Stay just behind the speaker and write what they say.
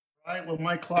All right, well,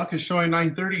 my clock is showing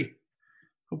 9:30.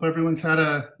 Hope everyone's had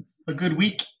a good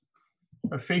week,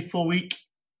 a faithful week,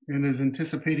 and is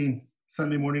anticipating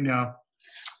Sunday morning now.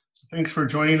 Thanks for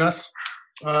joining us.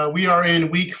 We are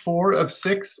in week 4 of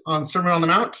 6 on Sermon on the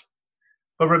Mount.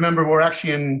 But remember, we're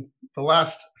actually in the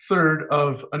last third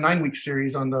of a 9-week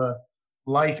series on the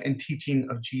life and teaching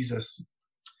of Jesus.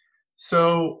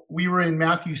 So we were in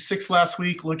Matthew 6 last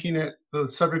week, looking at the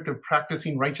subject of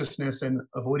practicing righteousness and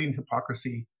avoiding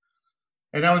hypocrisy.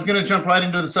 And I was going to jump right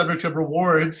into the subject of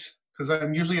rewards, because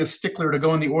I'm usually a stickler to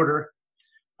go in the order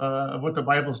of what the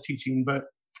Bible's teaching. But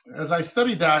as I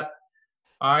studied that,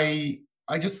 I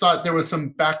just thought there was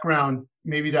some background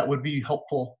maybe that would be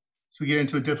helpful as we get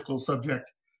into a difficult subject.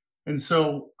 And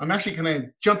so I'm actually going to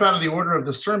jump out of the order of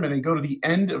the sermon and go to the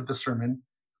end of the sermon,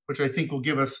 which I think will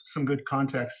give us some good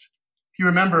context. If you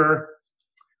remember,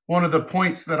 one of the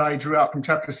points that I drew out from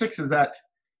chapter 6 is that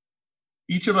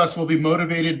each of us will be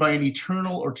motivated by an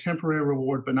eternal or temporary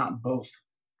reward, but not both.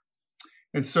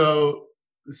 And so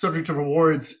the subject of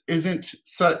rewards isn't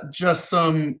just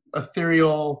some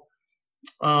ethereal,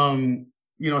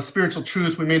 spiritual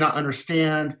truth we may not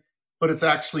understand, but it's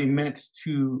actually meant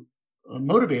to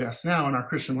motivate us now in our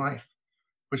Christian life,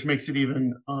 which makes it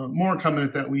even more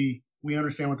incumbent that we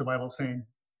understand what the Bible is saying.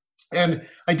 And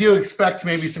I do expect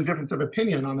maybe some difference of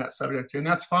opinion on that subject, and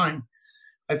that's fine.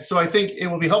 And so I think it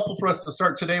will be helpful for us to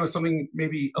start today with something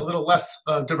maybe a little less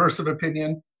diverse of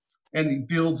opinion and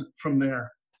build from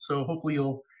there. So hopefully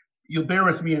you'll bear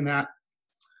with me in that.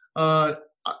 I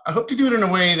hope to do it in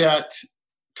a way that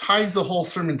ties the whole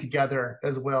sermon together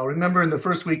as well. Remember in the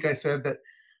first week I said that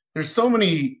there's so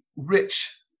many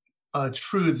rich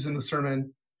truths in the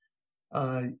sermon.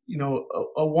 A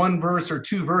one verse or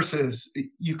 2 verses,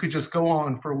 you could just go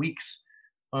on for weeks.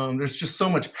 There's just so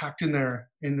much packed in there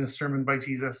in this sermon by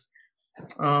Jesus,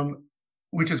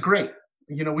 which is great.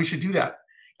 We should do that.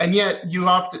 And yet you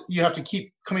have to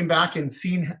keep coming back and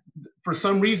seeing, for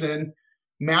some reason,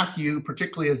 Matthew,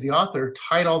 particularly as the author,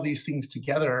 tied all these things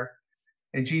together,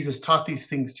 and Jesus taught these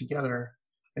things together.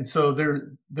 And so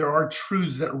there are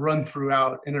truths that run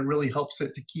throughout, and it really helps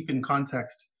it to keep in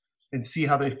context and see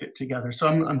how they fit together. So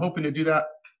I'm hoping to do that.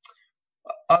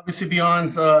 Obviously,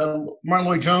 beyond Martin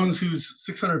Lloyd-Jones, whose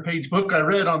 600-page book I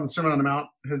read on the Sermon on the Mount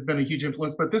has been a huge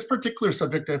influence, but this particular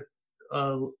subject I've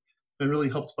been really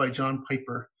helped by John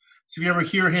Piper. So if you ever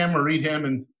hear him or read him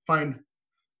and find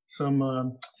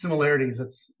some similarities,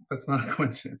 that's not a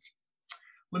coincidence.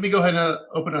 Let me go ahead and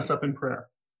open us up in prayer.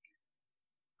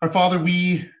 Our Father,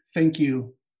 we thank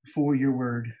you for your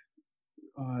word.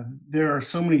 There are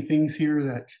so many things here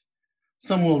that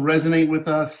some will resonate with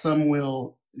us, some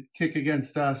will kick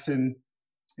against us, and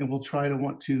we'll try to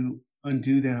want to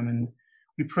undo them. And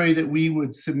we pray that we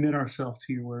would submit ourselves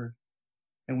to your word,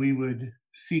 and we would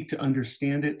seek to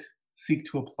understand it, seek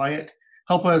to apply it.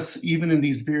 Help us, even in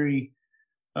these very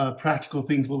practical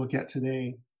things we'll look at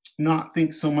today, not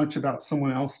think so much about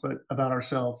someone else, but about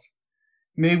ourselves.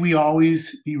 May we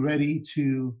always be ready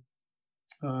to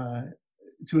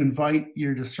invite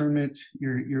your discernment,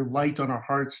 your light on our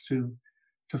hearts to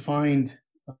find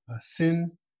sin.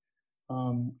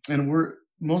 And we're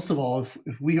most of all,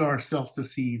 if we are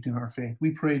self-deceived in our faith,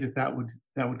 we pray that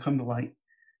would come to light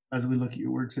as we look at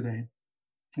your word today.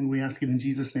 And we ask it in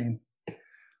Jesus' name.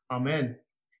 Amen.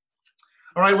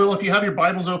 All right, well, if you have your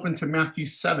Bibles open to Matthew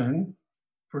 7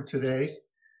 for today,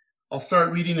 I'll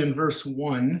start reading in verse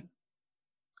 1.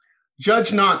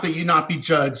 Judge not that you not be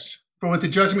judged, for with the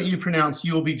judgment you pronounce,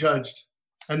 you will be judged,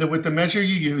 and that with the measure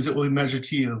you use, it will be measured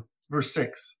to you. Verse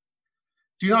 6.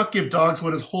 Do not give dogs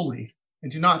what is holy,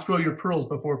 and do not throw your pearls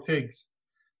before pigs,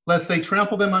 lest they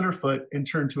trample them underfoot and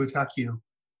turn to attack you.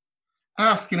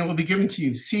 Ask, and it will be given to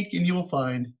you. Seek, and you will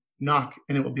find. Knock,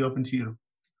 and it will be opened to you.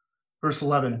 Verse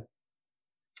 11.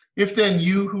 If then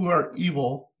you who are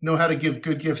evil know how to give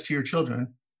good gifts to your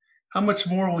children, how much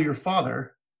more will your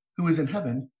Father, who is in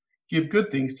heaven, give good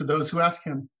things to those who ask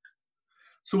him?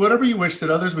 So whatever you wish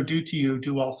that others would do to you,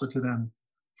 do also to them.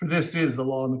 For this is the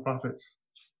law and the prophets.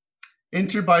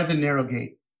 Enter by the narrow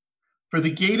gate. For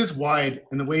the gate is wide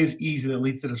and the way is easy that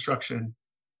leads to destruction,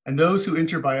 and those who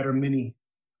enter by it are many.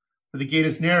 For the gate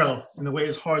is narrow and the way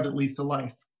is hard that leads to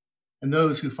life, and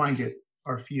those who find it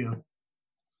are few.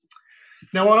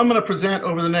 Now, what I'm going to present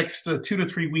over the next 2 to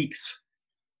 3 weeks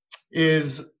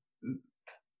is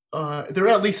there are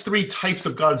at least 3 types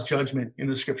of God's judgment in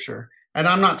the scripture. And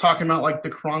I'm not talking about like the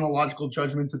chronological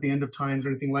judgments at the end of times or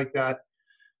anything like that.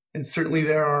 And certainly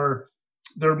there are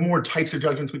more types of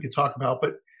judgments we could talk about,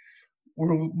 but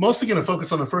we're mostly going to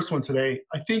focus on the first one today.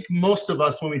 I think most of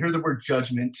us, when we hear the word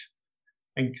judgment,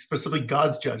 and specifically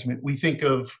God's judgment, we think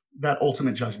of that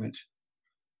ultimate judgment.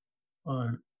 Uh,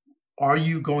 are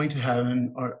you going to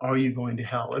heaven or are you going to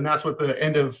hell? And that's what the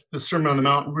end of the Sermon on the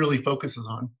Mount really focuses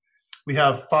on. We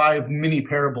have 5 mini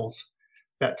parables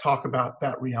that talk about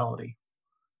that reality.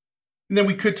 And then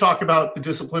we could talk about the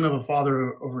discipline of a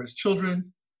father over his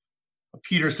children.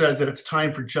 Peter says that it's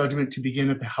time for judgment to begin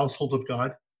at the household of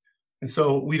God. And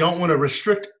so we don't want to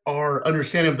restrict our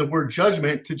understanding of the word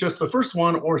judgment to just the first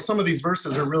one, or some of these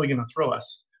verses are really going to throw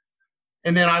us.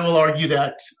 And then I will argue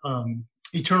that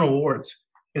eternal rewards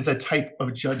is a type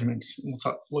of judgment. We'll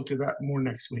look at that more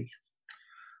next week.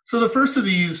 So the first of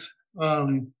these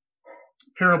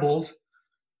parables,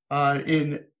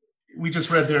 we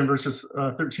just read there in verses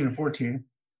 13 and 14.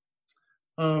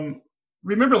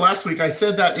 Remember last week I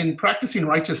said that in practicing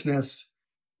righteousness,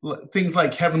 things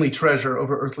like heavenly treasure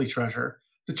over earthly treasure,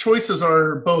 the choices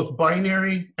are both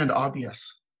binary and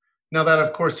obvious. Now that,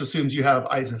 of course, assumes you have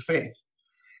eyes of faith.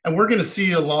 And we're going to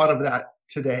see a lot of that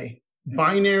today.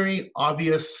 Binary,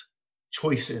 obvious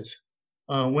choices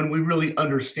when we really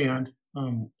understand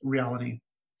reality.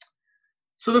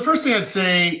 So the first thing I'd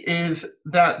say is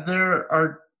that there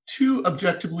are 2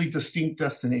 objectively distinct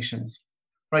destinations,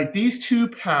 right? These 2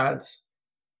 paths,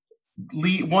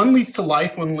 one leads to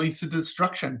life, one leads to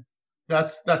destruction.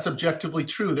 That's objectively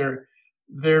true.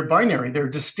 They're binary, they're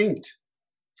distinct.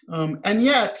 And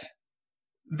yet,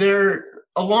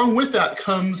 along with that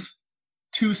comes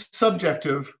 2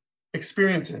 subjective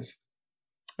experiences.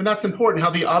 And that's important, how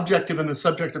the objective and the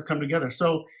subjective come together.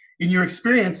 So in your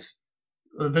experience,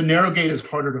 the narrow gate is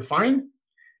harder to find.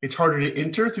 It's harder to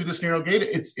enter through this narrow gate.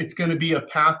 It's going to be a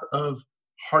path of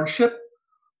hardship.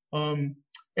 And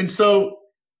so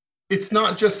it's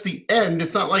not just the end.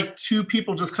 It's not like 2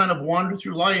 people just kind of wander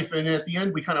through life and at the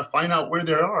end we kind of find out where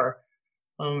they are.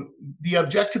 The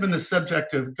objective and the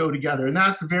subjective go together. And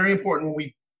that's very important when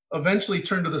we eventually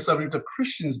turn to the subject of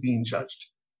Christians being judged.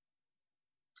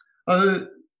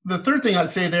 The third thing I'd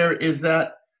say there is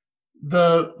that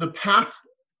the path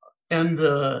and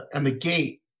the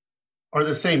gate are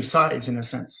the same size in a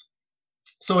sense.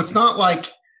 So it's not like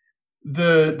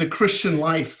the Christian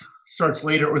life starts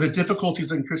later, or the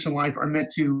difficulties in Christian life are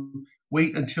meant to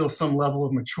wait until some level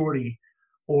of maturity,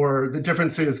 or the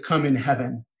differences come in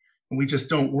heaven, and we just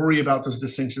don't worry about those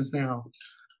distinctions now.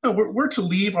 No, we're to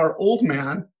leave our old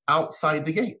man outside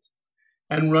the gate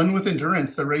and run with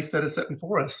endurance the race that is set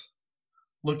before us,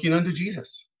 looking unto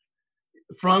Jesus.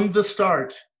 From the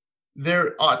start,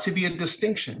 there ought to be a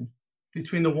distinction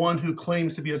between the one who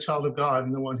claims to be a child of God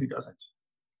and the one who doesn't.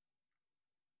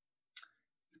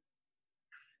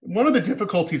 One of the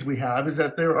difficulties we have is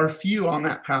that there are few on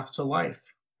that path to life,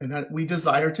 and that we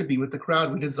desire to be with the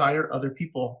crowd. We desire other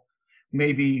people,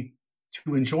 maybe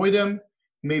to enjoy them,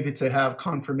 maybe to have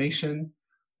confirmation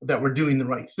that we're doing the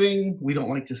right thing. We don't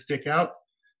like to stick out,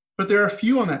 but there are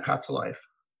few on that path to life.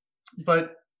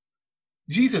 But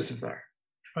Jesus is there,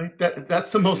 right?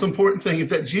 That's the most important thing, is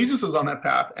that Jesus is on that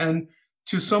path. And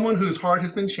to someone whose heart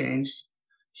has been changed,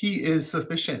 he is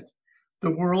sufficient. The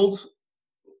world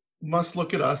must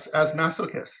look at us as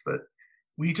masochists, that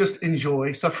we just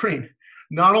enjoy suffering.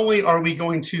 Not only are we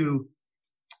going to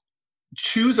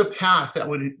choose a path that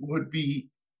would be,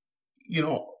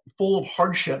 full of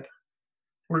hardship,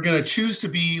 we're going to choose to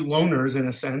be loners in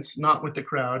a sense, not with the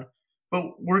crowd, but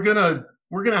we're going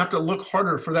to have to look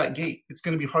harder for that gate. It's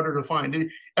going to be harder to find.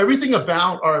 Everything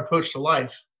about our approach to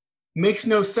life makes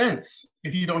no sense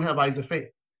if you don't have eyes of faith.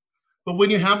 But when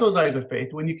you have those eyes of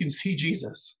faith, when you can see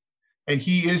Jesus, and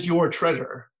he is your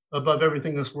treasure above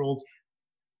everything this world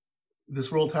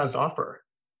has to offer,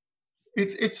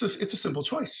 it's a simple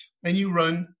choice, and you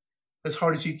run as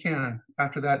hard as you can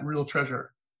after that real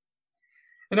treasure.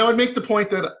 And I would make the point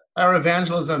that our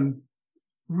evangelism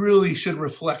really should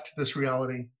reflect this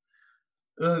reality.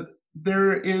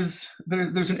 There's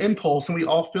an impulse, and we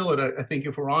all feel it, I think,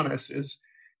 if we're honest, is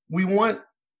we want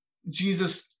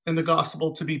Jesus and the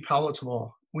gospel to be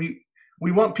palatable.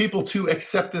 We want people to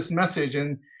accept this message,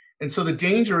 and so the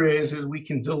danger is we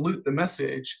can dilute the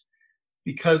message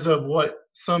because of what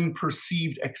some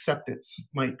perceived acceptance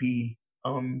might be.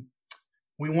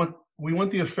 We want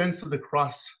the offense of the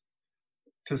cross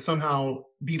to somehow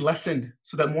be lessened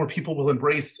so that more people will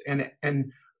embrace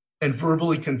and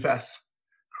verbally confess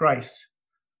Christ.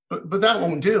 But that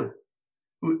won't do.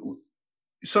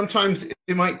 Sometimes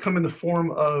it might come in the form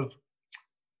of,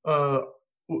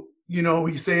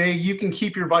 we say, hey, you can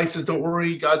keep your vices, don't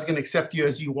worry, God's going to accept you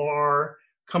as you are,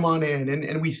 come on in.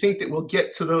 And we think that we'll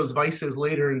get to those vices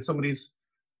later in somebody's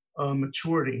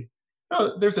maturity.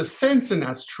 No, there's a sense, and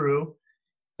that's true.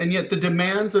 And yet the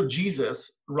demands of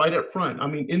Jesus right up front,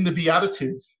 in the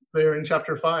Beatitudes there in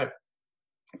chapter 5,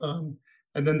 and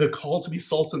then the call to be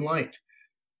salt and light,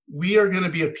 we are going to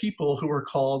be a people who are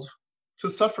called to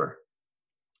suffer,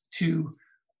 to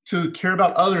care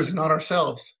about others, not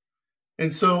ourselves.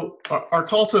 And so our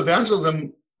call to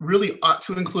evangelism really ought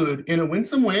to include, in a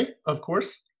winsome way, of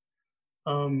course,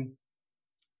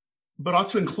 but ought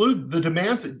to include the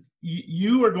demands that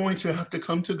you are going to have to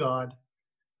come to God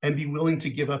and be willing to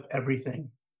give up everything,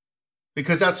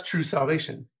 because that's true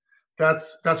salvation.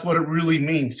 That's what it really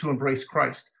means to embrace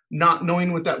Christ, not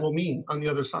knowing what that will mean on the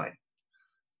other side.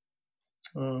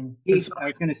 Keith, I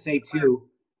was going to say too,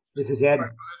 this is Ed.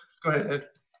 Go ahead, Ed.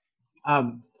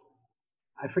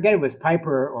 I forget it was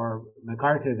Piper or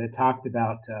MacArthur that talked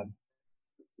about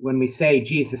when we say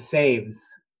Jesus saves,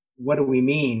 what do we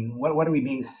mean? What are we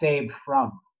being saved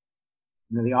from?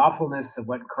 You know, the awfulness of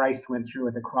what Christ went through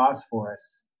at the cross for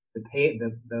us, the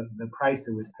price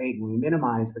that was paid. When we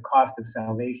minimize the cost of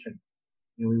salvation,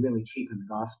 you know, we really cheapen the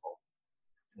gospel.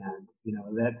 And you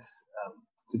know, that's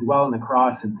to dwell on the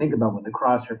cross and think about what the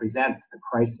cross represents. The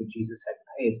price that Jesus had to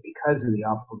pay is because of the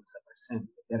awfulness of our sin,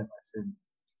 the debt of our sin.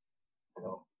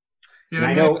 So, yeah,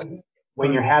 I know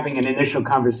when you're having an initial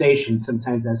conversation,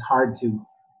 sometimes that's hard to,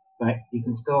 but you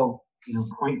can still, you know,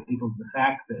 point people to the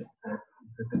fact that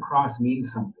the cross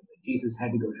means something. That Jesus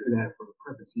had to go through that for a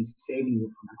purpose. He's saving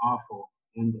you from an awful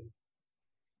ending.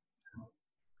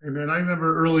 Amen. I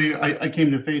remember I came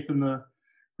to faith in the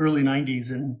early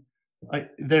 90s, and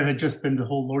there had just been the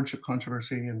whole lordship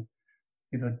controversy, and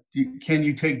you know, can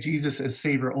you take Jesus as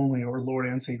Savior only, or Lord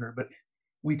and Savior? But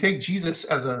we take Jesus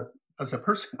as a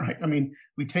person, right? I mean,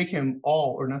 we take him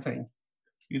all or nothing.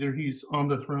 Either he's on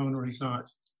the throne or he's not.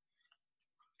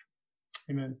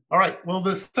 Amen. All right. Well,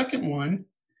 the second one,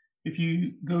 if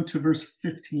you go to verse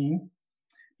 15,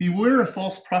 beware of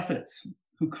false prophets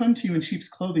who come to you in sheep's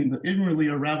clothing, but inwardly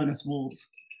are ravenous wolves.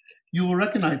 You will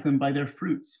recognize them by their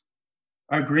fruits.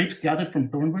 Are grapes gathered from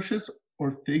thorn bushes,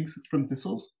 or figs from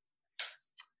thistles?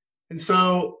 And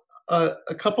so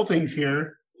a couple things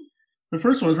here. The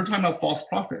first one is we're talking about false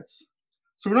prophets.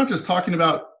 So we're not just talking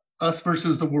about us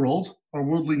versus the world, our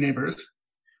worldly neighbors.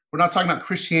 We're not talking about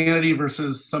Christianity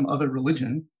versus some other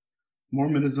religion,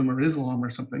 Mormonism or Islam or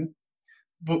something.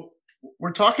 But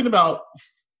we're talking about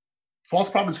false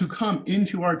prophets who come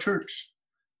into our church.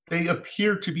 They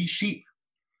appear to be sheep.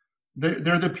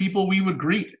 They're the people we would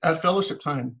greet at fellowship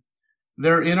time.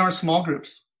 They're in our small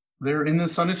groups. They're in the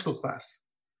Sunday school class.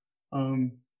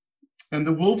 And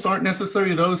the wolves aren't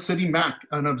necessarily those sitting back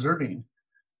and observing.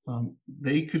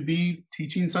 They could be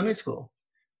teaching Sunday school.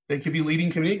 They could be leading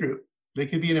community group. They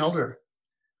could be an elder.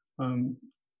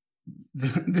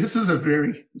 This is a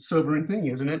very sobering thing,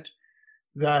 isn't it?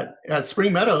 That at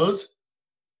Spring Meadows,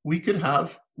 we could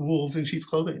have wolves in sheep's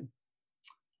clothing.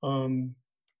 And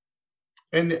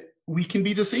we can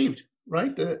be deceived,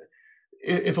 right?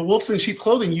 If a wolf's in sheep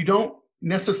clothing, you don't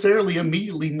necessarily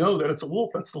immediately know that it's a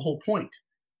wolf. That's the whole point,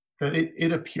 that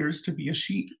it appears to be a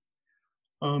sheep.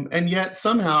 And yet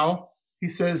somehow he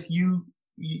says you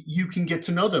can get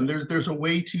to know them. There's a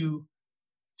way to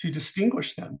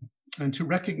distinguish them and to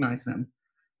recognize them.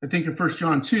 I think in 1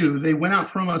 John 2, they went out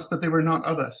from us, but they were not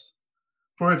of us.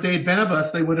 For if they had been of us,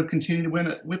 they would have continued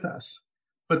with us.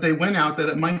 But they went out that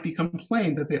it might become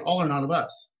plain that they all are not of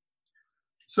us.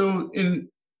 So in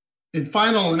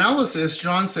final analysis,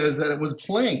 John says that it was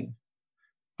plain.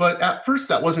 But at first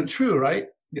that wasn't true, right?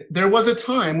 There was a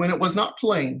time when it was not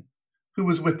plain who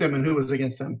was with them and who was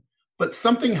against them. But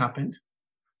something happened,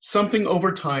 something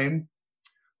over time,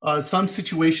 some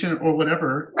situation or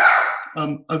whatever,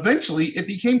 eventually it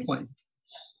became plain.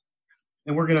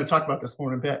 And we're going to talk about this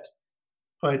more in a bit.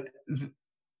 But,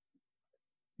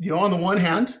 you know, on the one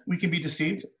hand, we can be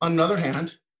deceived. On the other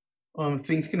hand,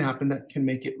 things can happen that can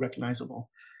make it recognizable.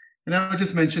 And I would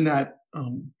just mention that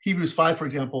Hebrews 5, for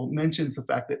example, mentions the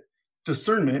fact that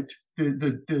discernment,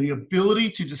 the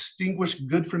ability to distinguish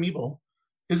good from evil,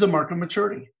 is a mark of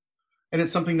maturity. And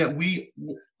it's something that we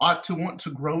ought to want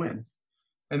to grow in.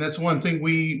 And that's one thing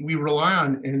we rely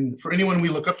on. And for anyone we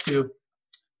look up to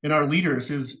in our leaders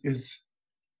is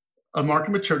a mark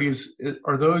of maturity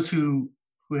are those who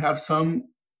have some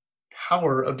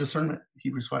power of discernment,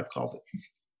 Hebrews 5 calls it.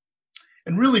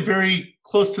 And really very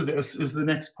close to this is the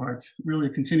next part, really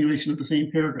a continuation of the same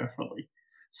paragraph, probably.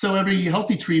 So every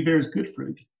healthy tree bears good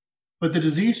fruit, but the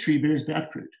diseased tree bears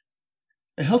bad fruit.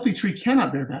 A healthy tree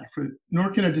cannot bear bad fruit, nor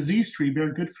can a diseased tree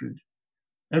bear good fruit.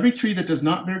 Every tree that does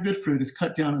not bear good fruit is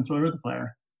cut down and thrown into the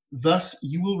fire. Thus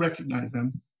you will recognize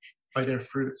them by their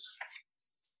fruits.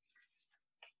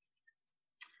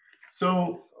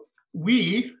 So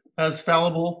we, as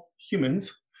fallible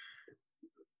humans,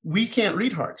 we can't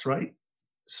read hearts, right?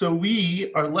 So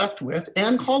we are left with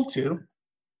and called to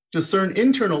discern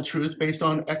internal truth based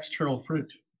on external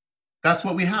fruit. That's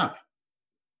what we have.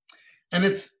 And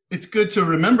it's good to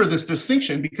remember this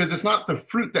distinction, because it's not the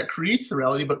fruit that creates the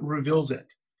reality, but reveals it.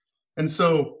 And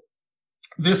so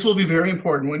this will be very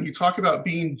important when you talk about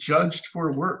being judged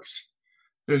for works.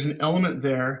 There's an element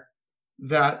there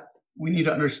that we need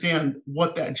to understand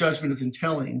what that judgment is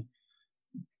entailing.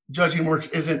 Judging works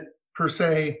isn't per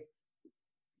se,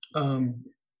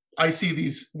 I see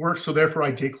these works, so therefore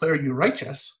I declare you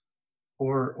righteous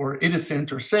or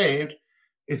innocent or saved.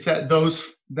 It's that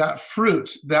that fruit,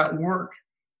 that work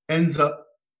ends up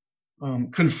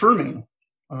confirming,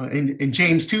 in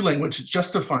James 2 language,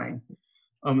 justifying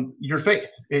your faith.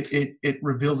 It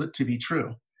reveals it to be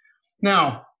true.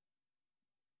 Now,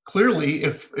 clearly,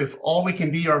 if all we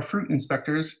can be are fruit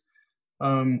inspectors,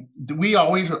 we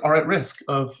always are at risk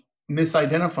of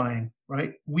misidentifying,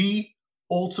 right? We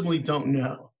ultimately don't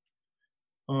know.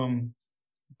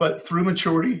 But through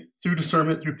maturity, through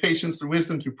discernment, through patience, through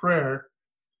wisdom, through prayer,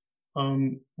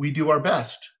 we do our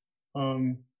best,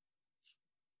 to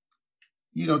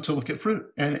look at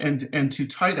fruit and to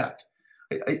tie that.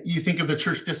 You think of the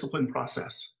church discipline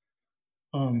process,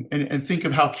 and think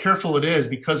of how careful it is,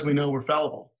 because we know we're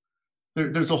fallible.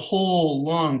 There's a whole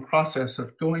long process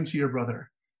of going to your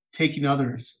brother, taking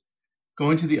others,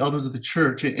 going to the elders of the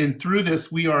church. And through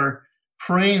this, we are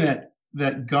praying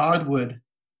that God would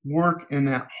work in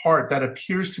that heart that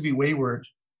appears to be wayward,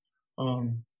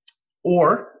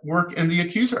 or work in the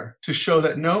accuser to show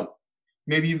that, no,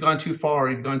 maybe you've gone too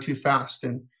far, you've gone too fast,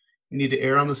 and you need to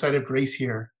err on the side of grace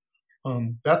here.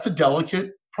 That's a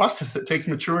delicate process that takes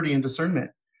maturity and discernment.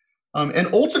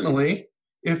 And ultimately,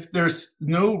 if there's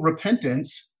no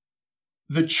repentance,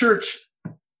 the church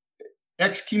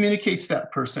excommunicates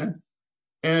that person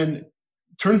and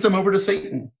turns them over to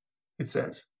Satan, it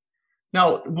says.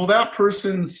 Now, will that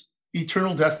person's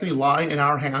eternal destiny lie in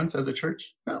our hands as a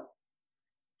church? No,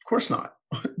 of course not.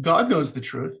 God knows the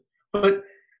truth, but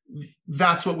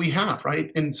that's what we have, right?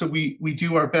 And so we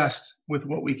do our best with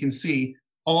what we can see,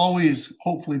 always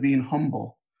hopefully being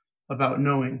humble about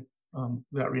knowing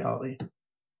that reality.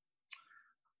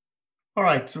 All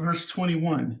right, so verse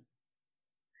 21.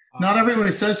 Not everyone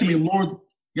who says to me, Lord,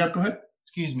 yeah, go ahead.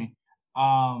 Excuse me.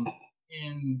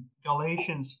 In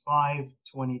Galatians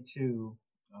 5:22,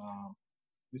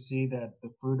 we see that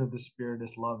the fruit of the Spirit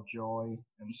is love, joy,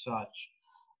 and such.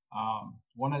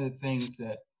 One of the things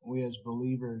that we as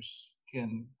believers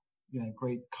can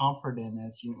great comfort in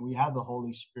is we have the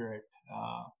Holy Spirit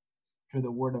through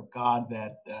the Word of God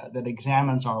that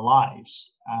examines our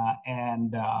lives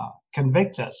and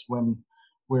convicts us when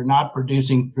we're not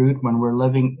producing fruit, when we're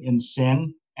living in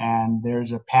sin, and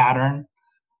there's a pattern.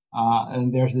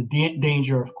 And there's the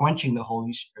danger of quenching the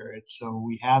Holy Spirit. So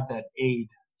we have that aid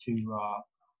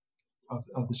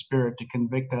of the Spirit to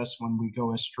convict us when we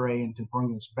go astray and to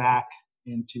bring us back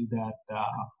into that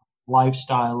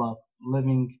lifestyle of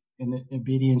living in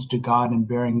obedience to God and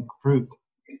bearing fruit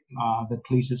that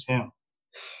pleases Him.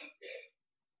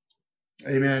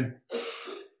 Amen.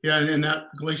 Yeah, and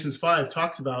that Galatians 5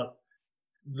 talks about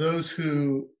those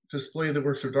who display the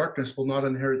works of darkness will not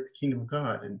inherit the kingdom of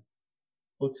God. And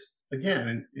it's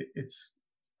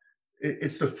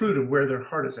the fruit of where their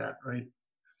heart is at, right?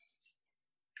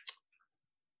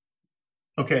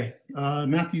 Okay,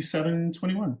 Matthew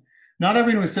 7:21. Not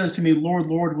everyone who says to me, Lord,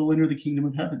 Lord, will enter the kingdom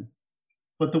of heaven,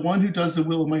 but the one who does the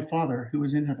will of my Father who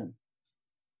is in heaven.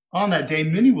 On that day,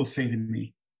 many will say to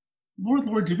me, Lord,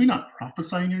 Lord, did we not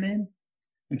prophesy in your name,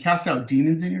 and cast out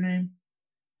demons in your name,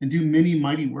 and do many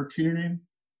mighty works in your name?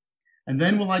 And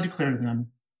then will I declare to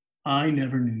them, I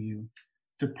never knew you.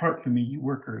 Depart from me, you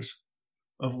workers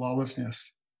of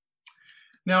lawlessness.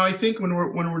 Now, I think when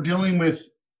we're dealing with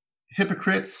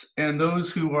hypocrites and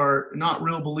those who are not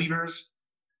real believers,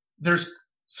 there's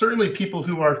certainly people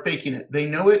who are faking it. They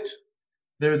know it.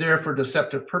 They're there for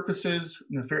deceptive purposes,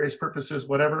 nefarious purposes,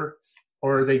 whatever,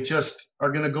 or they just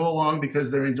are going to go along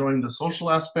because they're enjoying the social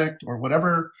aspect or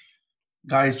whatever.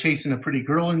 Guy's chasing a pretty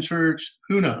girl in church,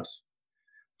 who knows?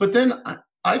 But then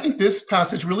I think this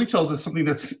passage really tells us something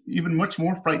that's even much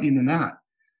more frightening than that,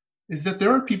 is that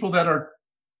there are people that are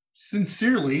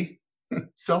sincerely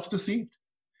self-deceived.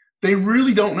 They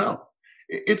really don't know.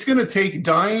 It's going to take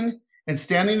dying and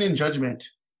standing in judgment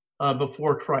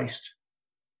before Christ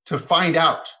to find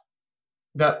out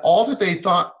that all that they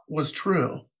thought was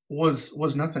true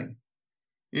was nothing.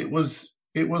 It was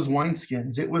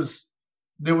wineskins.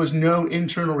 There was no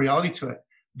internal reality to it.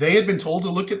 They had been told to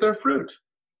look at their fruit.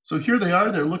 So here they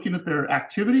are, they're looking at their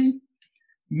activity,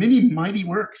 many mighty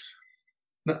works.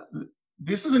 Now,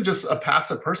 this isn't just a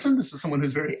passive person. This is someone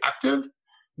who's very active,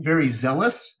 very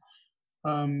zealous.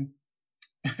 And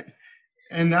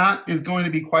that is going to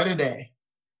be quite a day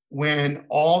when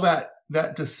all that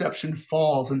deception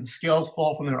falls and the scales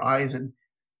fall from their eyes, and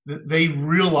they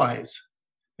realize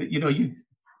that,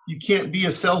 you can't be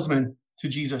a salesman to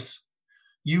Jesus.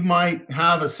 You might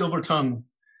have a silver tongue,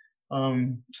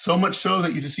 so much so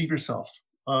that you deceive yourself.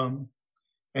 And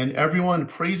everyone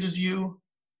praises you,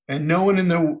 and no one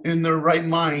in their right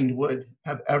mind would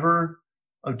have ever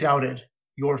doubted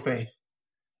your faith.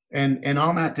 And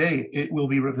on that day, it will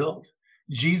be revealed.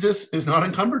 Jesus is not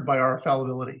encumbered by our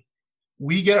fallibility.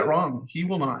 We get it wrong. He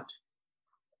will not.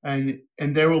 And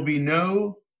there will be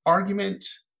no argument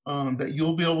that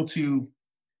you'll be able to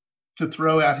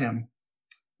throw at him.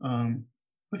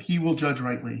 But he will judge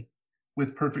rightly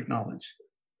with perfect knowledge.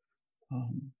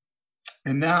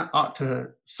 And that ought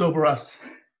to sober us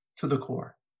to the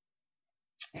core.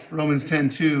 Romans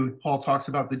 10:2, Paul talks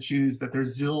about the Jews, that their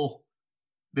zeal,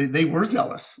 they were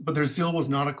zealous, but their zeal was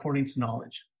not according to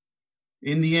knowledge.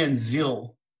 In the end,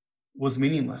 zeal was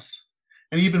meaningless.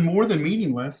 And even more than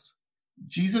meaningless,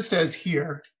 Jesus says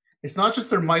here, it's not just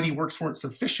their mighty works weren't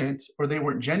sufficient or they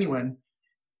weren't genuine.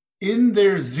 In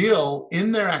their zeal,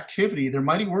 in their activity, their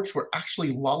mighty works were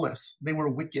actually lawless. They were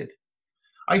wicked.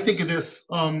 I think of this,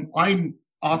 I'm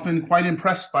often quite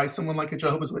impressed by someone like a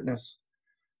Jehovah's Witness,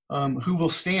 who will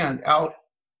stand out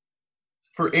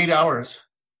for 8 hours,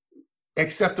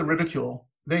 accept the ridicule.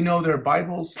 They know their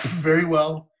Bibles very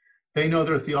well. They know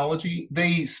their theology.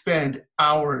 They spend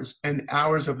hours and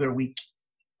hours of their week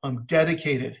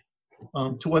dedicated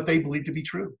to what they believe to be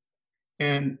true.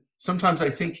 And sometimes I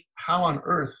think, how on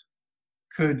earth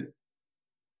could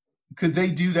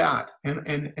they do that?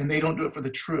 And they don't do it for the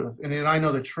truth. And I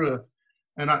know the truth,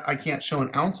 and I can't show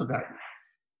an ounce of that.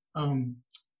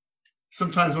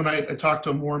 Sometimes when I talk to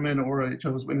a Mormon or a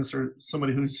Jehovah's Witness or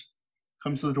somebody who's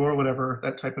comes to the door or whatever,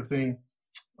 that type of thing,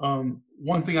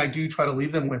 one thing I do try to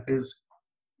leave them with is,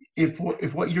 if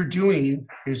what you're doing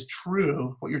is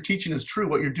true, what you're teaching is true,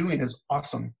 what you're doing is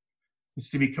awesome. It's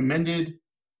to be commended,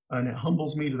 and it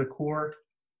humbles me to the core.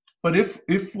 But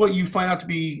if what you find out to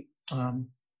be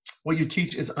what you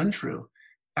teach is untrue,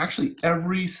 actually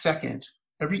every second,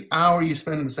 every hour you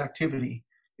spend in this activity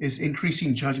is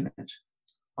increasing judgment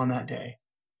on that day.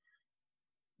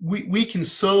 We can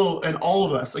so, and all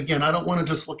of us, again, I don't want to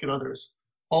just look at others.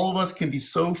 All of us can be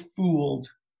so fooled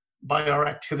by our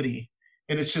activity.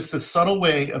 And it's just the subtle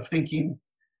way of thinking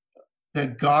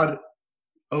that God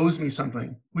owes me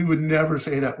something. We would never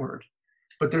say that word.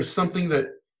 But there's something that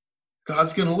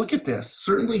God's going to look at this.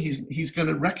 Certainly he's going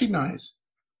to recognize.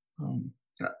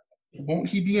 Won't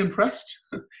he be impressed?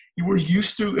 You were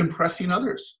used to impressing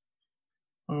others.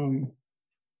 And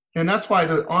that's why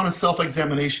the honest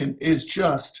self-examination is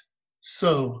just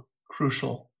so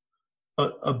crucial.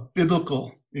 A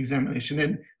biblical examination.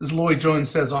 And as Lloyd Jones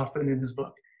says often in his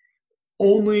book,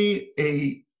 only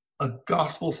a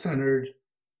gospel-centered,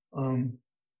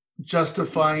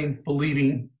 justifying,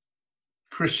 believing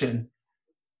Christian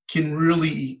can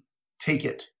really take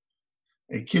it.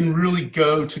 It can really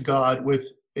go to God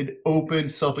with an open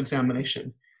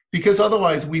self-examination, because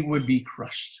otherwise we would be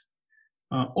crushed.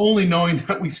 Only knowing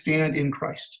that we stand in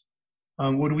Christ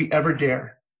would we ever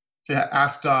dare to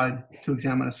ask God to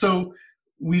examine us. So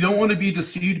we don't want to be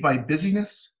deceived by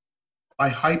busyness, by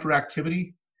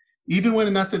hyperactivity, even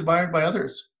when that's admired by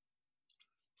others,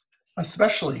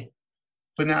 especially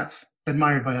when that's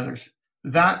admired by others.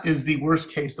 That is the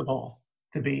worst case of all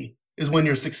to be, is when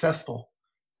you're successful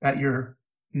at your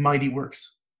mighty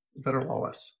works that are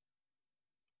lawless.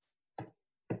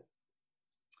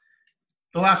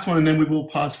 The last one, and then we will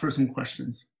pause for some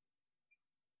questions.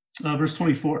 Verse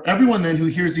 24, everyone then who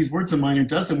hears these words of mine and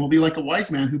does them will be like a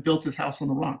wise man who built his house on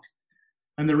the rock.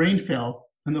 And the rain fell,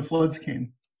 and the floods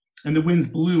came, and the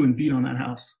winds blew and beat on that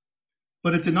house.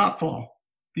 But it did not fall,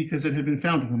 because it had been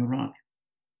founded on the rock.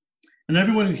 And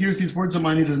everyone who hears these words of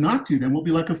mine and does not do them will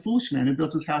be like a foolish man who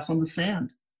built his house on the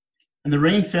sand. And the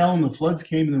rain fell, and the floods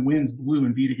came, and the winds blew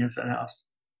and beat against that house.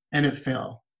 And it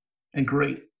fell, and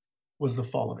great was the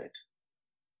fall of it.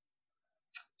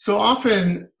 So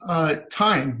often,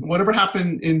 time, whatever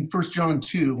happened in 1 John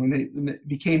 2, when they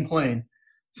became plain,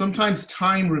 sometimes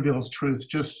time reveals truth.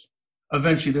 Just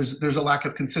eventually, there's a lack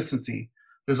of consistency.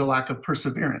 There's a lack of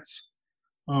perseverance.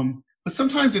 But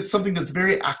sometimes it's something that's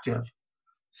very active.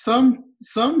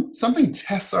 Something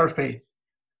tests our faith.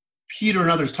 Peter and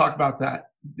others talk about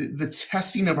that, the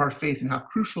testing of our faith and how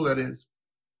crucial that is.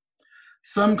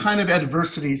 Some kind of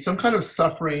adversity, some kind of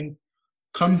suffering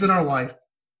comes in our life.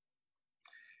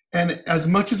 And as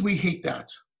much as we hate that,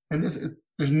 and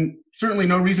there's certainly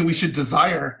no reason we should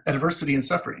desire adversity and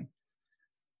suffering,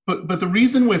 but the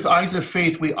reason with eyes of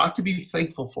faith, we ought to be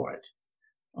thankful for it,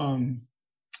 and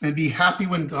be happy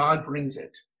when God brings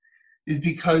it. is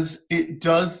because it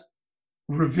does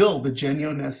reveal the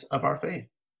genuineness of our faith.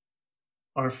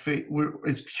 Our faith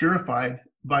is purified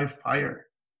by fire.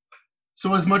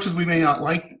 So as much as we may not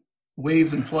like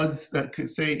waves and floods that could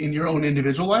say in your own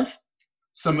individual life,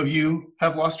 some of you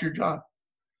have lost your job.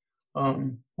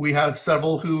 We have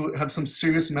several who have some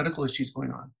serious medical issues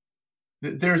going on.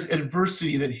 There's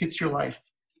adversity that hits your life.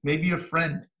 Maybe a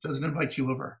friend doesn't invite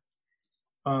you over.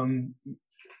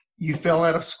 You fell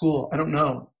out of school. I don't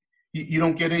know. You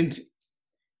don't get into,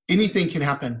 anything can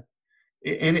happen.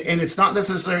 And it's not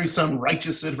necessarily some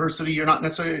righteous adversity. You're not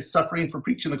necessarily suffering for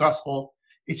preaching the gospel.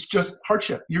 It's just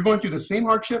hardship. You're going through the same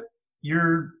hardship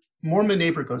your Mormon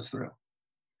neighbor goes through.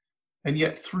 And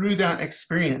yet through that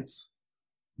experience,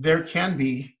 there can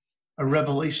be a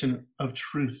revelation of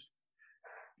truth.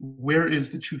 Where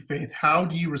is the true faith? How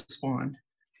do you respond?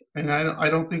 And I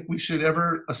don't think we should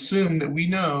ever assume that we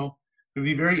know. It would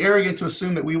be very arrogant to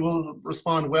assume that we will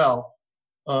respond well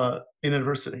in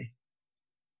adversity.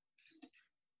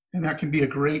 And that can be a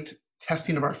great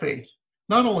testing of our faith,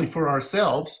 not only for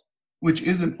ourselves, which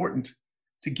is important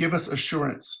to give us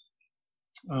assurance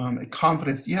and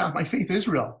confidence. Yeah, my faith is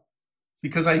real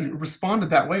because I responded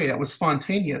that way. That was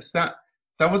spontaneous. That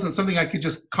wasn't something I could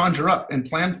just conjure up and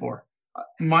plan for.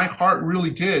 My heart really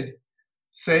did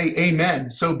say,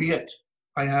 amen, so be it.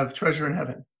 I have treasure in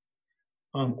heaven.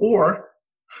 Or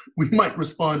we might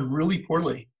respond really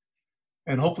poorly,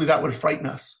 and hopefully that would frighten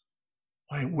us.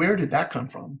 Why, where did that come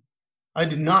from? I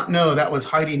did not know that was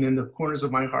hiding in the corners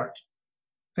of my heart.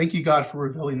 Thank you, God, for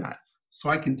revealing that so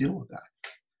I can deal with that.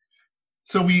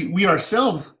 So we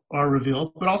ourselves are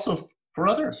revealed, but also for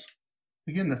others.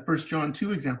 Again, the 1 John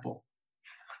 2 example.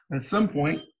 At some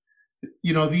point,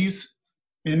 these,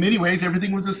 in many ways,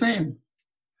 everything was the same.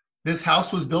 This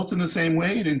house was built in the same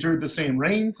way. It endured the same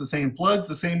rains, the same floods,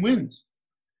 the same winds.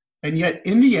 And yet,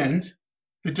 in the end,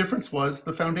 the difference was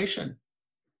the foundation.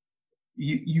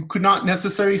 You could not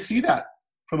necessarily see that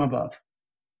from above.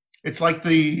 It's like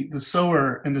the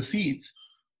sower and the seeds.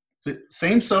 The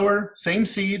same sower, same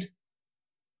seed,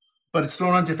 but it's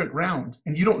thrown on different ground.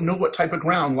 And you don't know what type of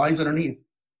ground lies underneath,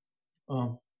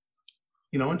 until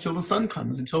the sun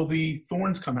comes, until the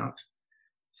thorns come out.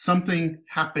 Something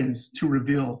happens to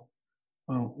reveal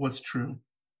what's true.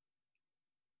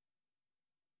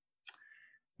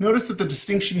 Notice that the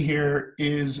distinction here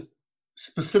is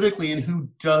specifically in who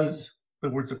does the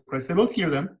words of Christ. They both hear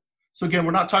them. So again,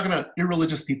 we're not talking about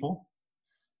irreligious people.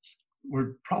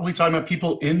 We're probably talking about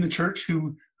people in the church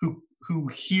who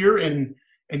hear and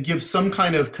give some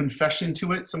kind of confession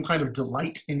to it, some kind of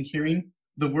delight in hearing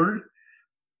the word.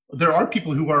 There are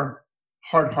people who are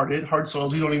hard-hearted,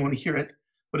 hard-soiled, who don't even want to hear it.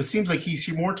 But it seems like he's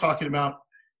here more talking about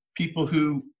people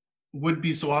who would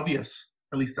be so obvious,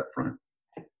 at least up front.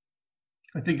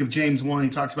 I think of James 1, he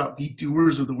talks about be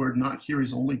doers of the word, not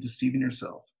hearers only, deceiving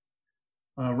yourself.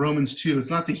 Romans 2, it's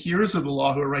not the hearers of the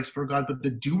law who are righteous before God, but the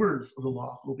doers of the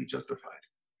law who will be justified.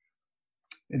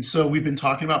 And so we've been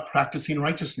talking about practicing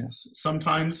righteousness.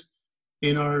 Sometimes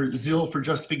in our zeal for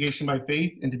justification by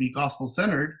faith and to be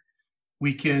gospel-centered,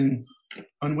 we can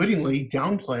unwittingly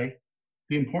downplay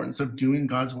the importance of doing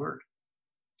God's word.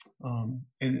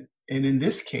 And in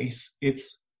this case,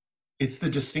 it's the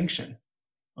distinction.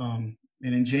 And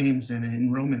in James and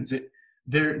in Romans,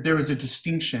 there is a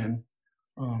distinction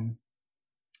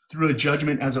through a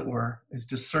judgment, as it were, is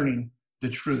discerning the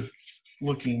truth,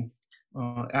 looking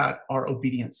at our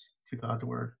obedience to God's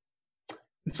word.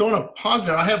 And so I want to pause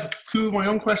there. I have two of my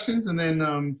own questions, and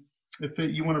then if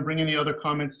you want to bring any other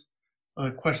comments,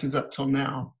 questions up till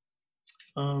now.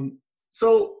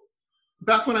 So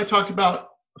back when I talked about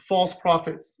false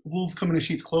prophets, wolves coming in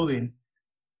sheep's clothing,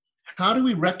 how do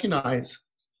we recognize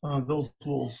those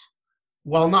wolves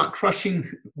while not crushing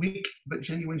weak but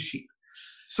genuine sheep?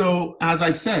 So as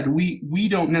I've said, we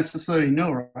don't necessarily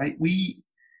know, right? We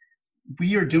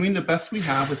are doing the best we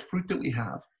have with fruit that we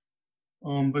have.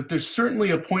 But there's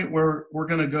certainly a point where we're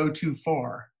going to go too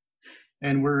far,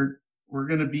 and we're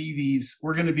going to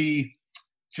be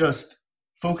just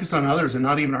focused on others and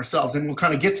not even ourselves. And we'll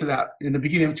kind of get to that in the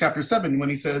beginning of chapter 7 when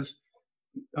he says,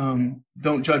 don't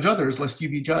judge others lest you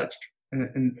be judged.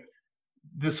 And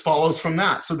this follows from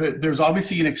that. So that there's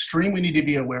obviously an extreme we need to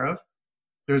be aware of.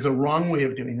 There's a wrong way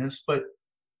of doing this, but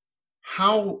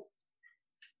how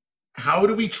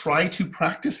do we try to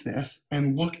practice this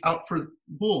and look out for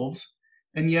wolves?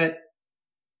 And yet,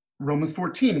 Romans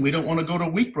 14, we don't want to go to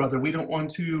weak brother. We don't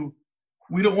want to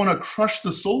crush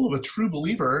the soul of a true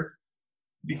believer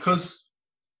because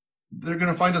they're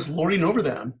going to find us lording over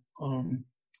them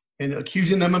and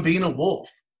accusing them of being a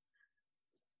wolf.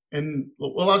 And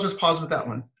well, I'll just pause with that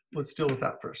one. Let's deal with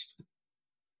that first.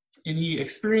 Any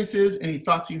experiences, any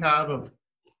thoughts you have of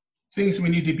things we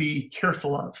need to be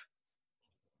careful of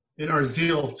in our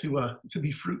zeal to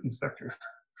be fruit inspectors?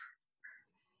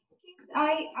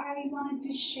 I wanted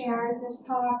to share this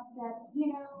thought that,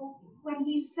 when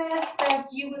he says that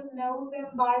you will know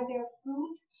them by their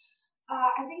fruit,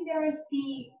 I think there is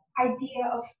the idea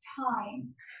of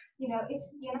time. You're not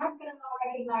going to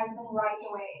recognize them right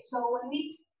away. So when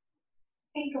we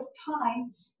think of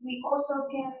time, we also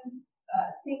can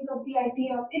think of the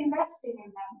idea of investing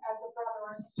in them as a brother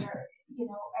or sister,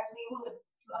 as we would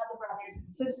to other brothers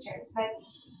and sisters. But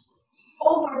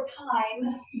over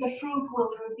time, the fruit will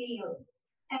reveal.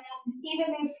 And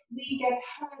even if we get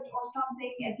hurt or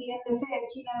something at the end of it,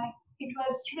 it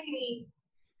was really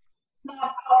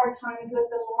not our time. It was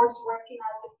the Lord's work in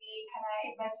us that we kind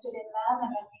of invested in them,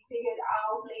 and then we figured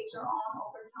out later on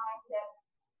over time that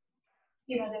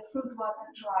the fruit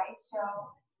wasn't right. So,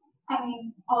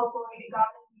 all glory to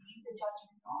God, and we leave the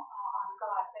judgment on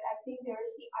God. But I think there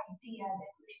is the idea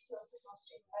that we're still supposed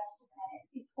to invest in it.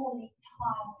 It's only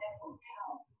time that will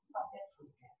tell what that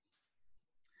fruit is.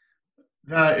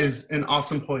 That is an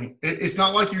awesome point. It's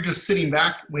not like you're just sitting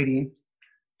back waiting,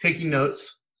 taking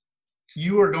notes.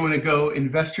 You are going to go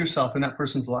invest yourself in that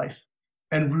person's life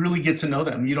and really get to know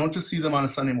them. You don't just see them on a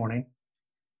Sunday morning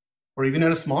or even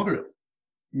in a small group.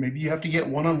 Maybe you have to get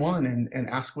one-on-one and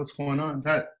ask what's going on.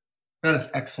 That is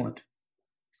excellent.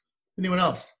 Anyone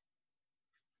else?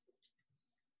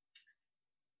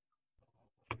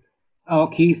 Oh,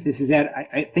 Keith, this is Ed.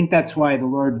 I think that's why the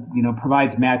Lord,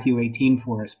 provides Matthew 18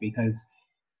 for us, because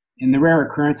in the rare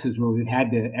occurrences where we've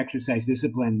had to exercise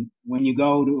discipline, when you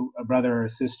go to a brother or a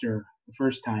sister the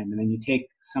first time and then you take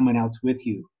someone else with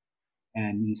you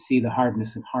and you see the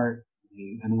hardness of heart,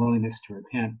 the unwillingness to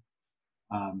repent,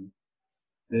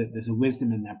 there's a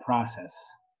wisdom in that process.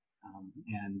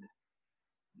 And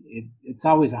it's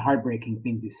always a heartbreaking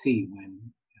thing to see when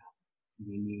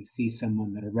you see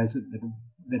someone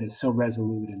that is so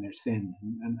resolute in their sin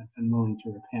and unwilling to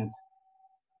repent.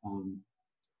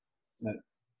 But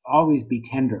always be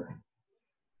tender,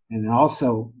 and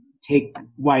also take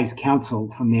wise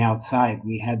counsel from the outside.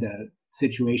 We had a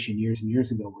situation years and years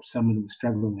ago where someone was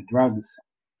struggling with drugs.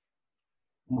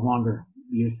 No longer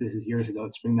years. This is years ago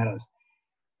at Spring Meadows,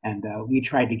 and we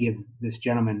tried to give this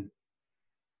gentleman,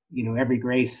 every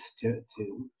grace to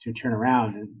turn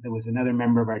around. And there was another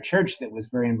member of our church that was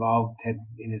very involved, had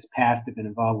in his past had been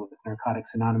involved with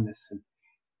Narcotics Anonymous, and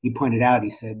he pointed out, he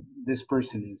said, this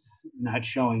person is not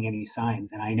showing any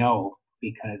signs, and I know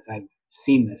because I've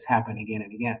seen this happen again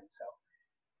and again. So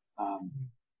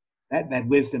that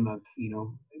wisdom of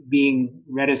being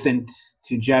reticent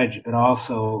to judge, but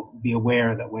also be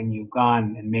aware that when you've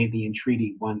gone and made the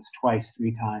entreaty once, twice,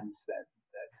 three times,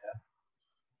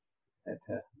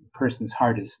 that person's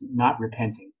heart is not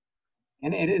repenting.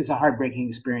 And it is a heartbreaking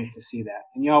experience to see that.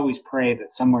 And you always pray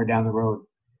that somewhere down the road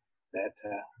that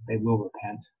they will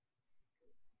repent.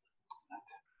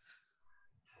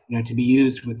 To be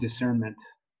used with discernment.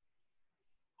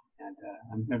 And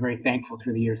I'm very thankful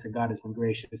through the years that God has been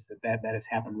gracious that has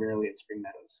happened rarely at Spring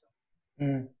Meadows.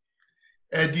 Mm.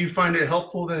 And do you find it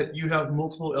helpful that you have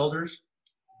multiple elders?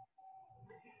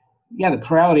 Yeah, the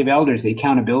plurality of elders, the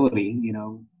accountability,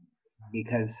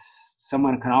 because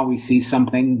someone can always see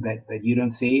something that you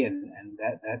don't see, and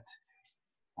that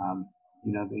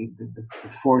the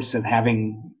force of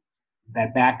having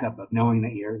that backup of knowing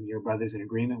that your brother's in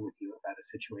agreement with you about a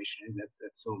situation, that's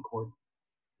so important.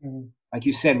 Mm-hmm. Like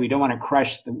you said, we don't want to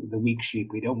crush the weak sheep.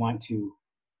 We don't want to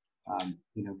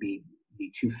be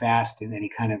too fast in any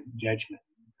kind of judgment.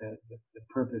 The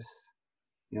purpose,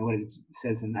 what it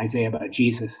says in Isaiah about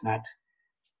Jesus not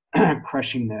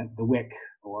crushing the wick,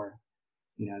 or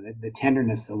the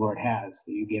tenderness the Lord has,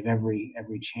 that you give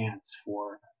every chance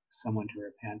for someone to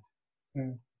repent.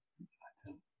 Mm.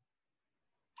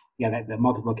 But, that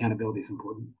multiple accountability is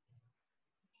important.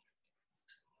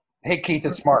 Hey, Keith,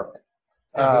 it's Mark.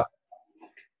 I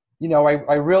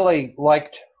really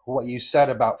liked what you said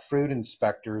about fruit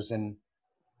inspectors, and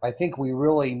I think we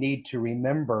really need to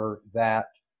remember that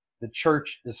the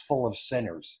church is full of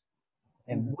sinners,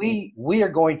 and we are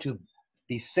going to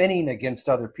be sinning against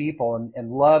other people,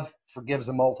 and love forgives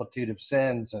a multitude of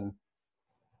sins. And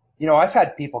I've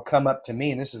had people come up to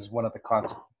me, and this is one of the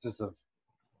consequences of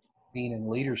being in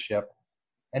leadership,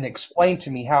 and explain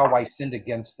to me how I sinned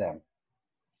against them.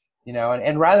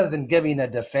 And rather than giving a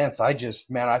defense, I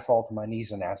fall to my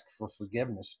knees and ask for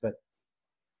forgiveness. But,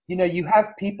 you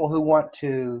have people who want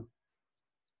to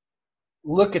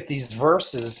look at these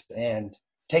verses and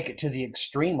take it to the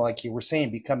extreme, like you were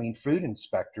saying, becoming fruit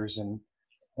inspectors. And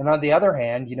on the other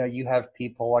hand, you have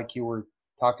people, like you were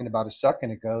talking about a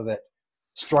second ago that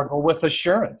struggle with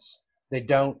assurance.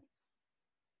 They're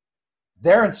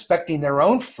inspecting their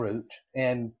own fruit.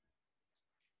 And,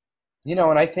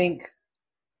 and I think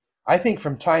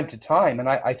from time to time, and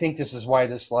I think this is why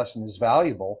this lesson is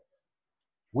valuable,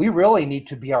 we really need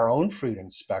to be our own fruit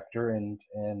inspector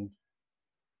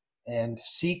and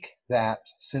seek that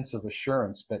sense of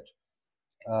assurance. But,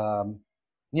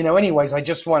 anyways, I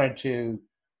just wanted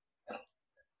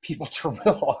people to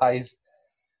realize,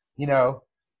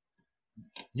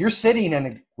 you're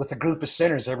sitting with a group of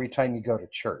sinners every time you go to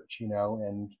church,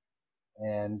 and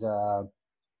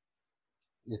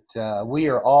we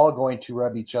are all going to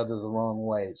rub each other the wrong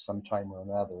way sometime or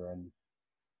another, and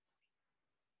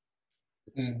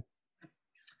it's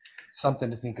something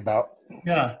to think about.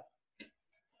 Yeah.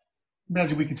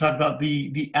 Imagine we could talk about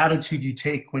the attitude you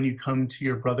take when you come to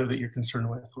your brother that you're concerned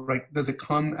with, right? Does it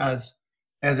come as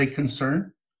a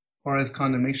concern or as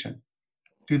condemnation?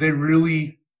 Do they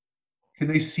really, can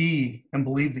they see and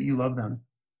believe that you love them?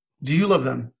 Do you love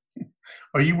them?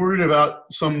 Are you worried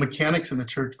about some mechanics in the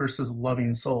church versus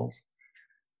loving souls?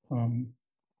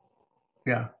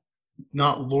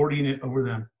 Not lording it over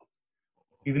them,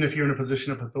 even if you're in a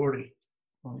position of authority.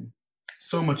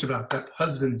 So much about that.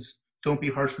 Husbands, don't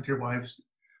be harsh with your wives.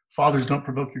 Fathers, don't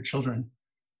provoke your children.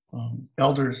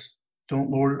 Elders, don't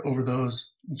lord it over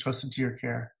those entrusted to your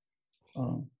care,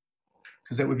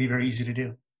 because that would be very easy to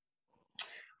do.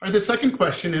 All right, the second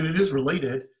question, and it is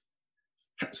related.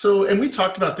 So, and we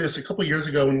talked about this a couple years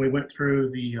ago when we went through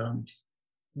the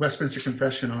Westminster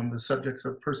Confession on the subjects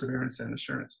of perseverance and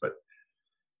assurance. But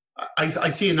I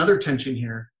see another tension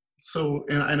here. So,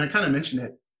 and I kind of mentioned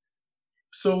it.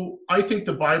 So I think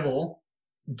the Bible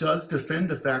does defend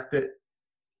the fact that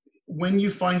when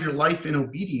you find your life in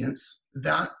obedience,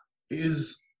 that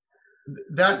does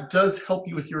help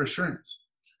you with your assurance.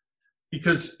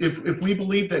 Because if we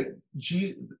believe that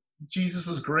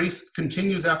Jesus' grace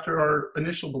continues after our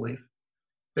initial belief,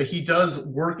 that he does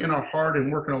work in our heart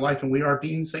and work in our life, and we are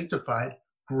being sanctified,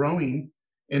 growing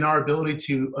in our ability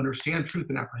to understand truth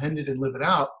and apprehend it and live it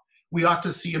out, we ought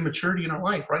to see a maturity in our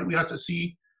life, right? We ought to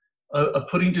see a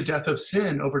putting to death of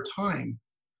sin over time.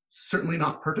 Certainly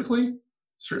not perfectly.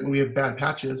 Certainly we have bad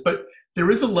patches, but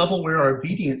there is a level where our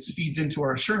obedience feeds into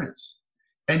our assurance.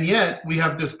 And yet we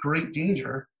have this great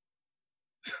danger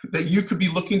that you could be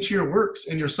looking to your works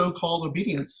and your so-called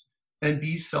obedience and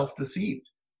be self-deceived.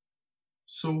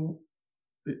 So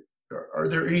are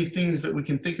there any things that we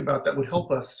can think about that would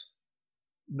help us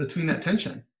between that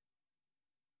tension?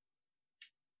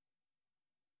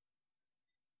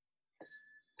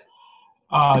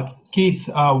 Keith,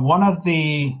 one of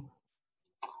the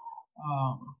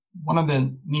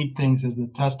neat things is the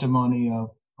testimony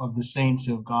of the saints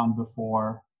who have gone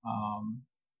before.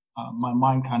 My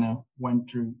mind kind of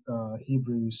went through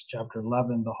Hebrews chapter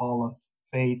 11, the hall of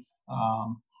faith,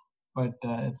 but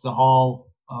it's the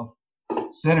hall of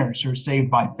sinners who are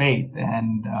saved by faith,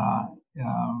 and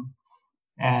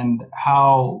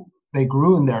how they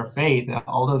grew in their faith,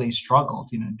 although they struggled.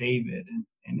 David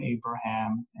and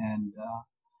Abraham and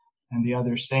the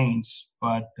other saints,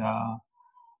 but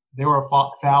they were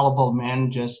fallible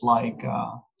men, just like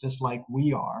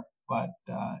we are. But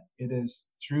it is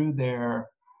through their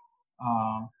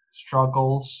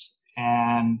struggles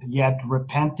and yet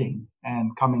repenting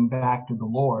and coming back to the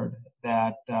Lord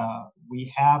that we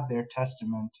have their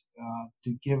testament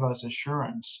to give us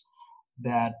assurance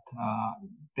that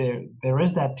there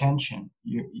is that tension.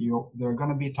 There are going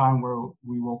to be a time where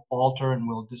we will falter and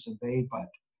we'll disobey, but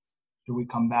do we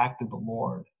come back to the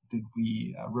Lord? Did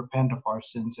we repent of our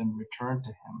sins and return to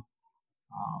him?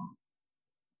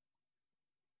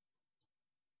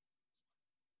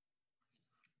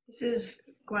 This is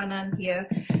Guanan here.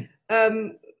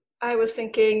 I was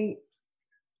thinking,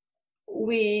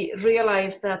 we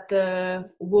realize that the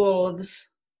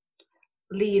wolves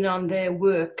lean on their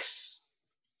works,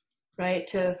 right,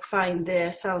 to find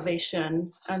their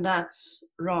salvation, and that's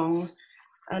wrong.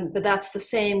 But that's the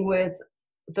same with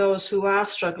those who are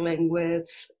struggling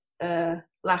with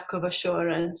lack of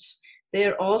assurance.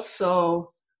 They're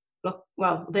also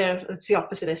it's the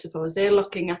opposite, I suppose. They're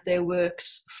looking at their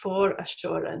works for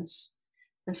assurance.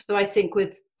 And so I think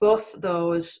with both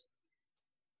those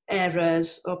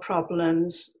errors or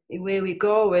problems, where we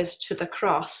go is to the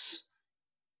cross.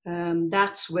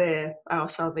 That's where our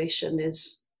salvation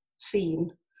is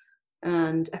seen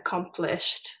and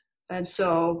accomplished. And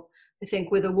so I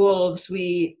think with the wolves,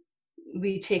 we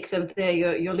take them there.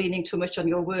 You're leaning too much on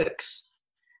your works.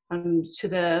 And to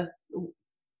the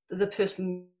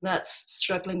person that's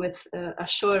struggling with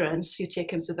assurance, you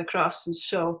take him to the cross and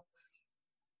show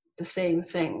the same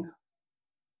thing.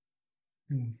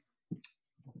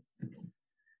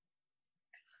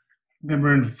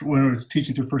 Remember when I was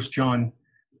teaching through First John,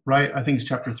 right? I think it's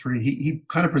chapter 3. He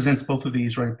kind of presents both of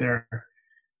these right there.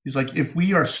 He's like, if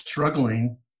we are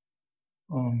struggling,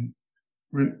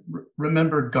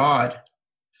 remember God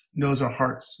knows our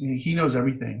hearts. He knows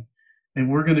everything, and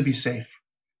we're going to be safe.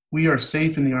 We are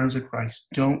safe in the arms of Christ.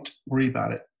 Don't worry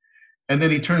about it. And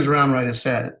then he turns around right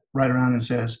around and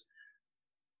says,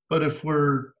 but if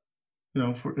we're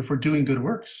doing good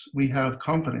works, we have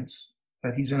confidence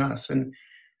that he's in us. And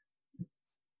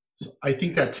so I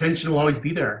think that tension will always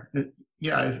be there.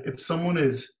 If someone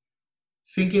is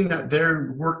thinking that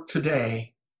their work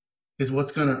today is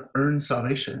what's going to earn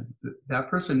salvation, that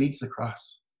person needs the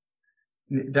cross.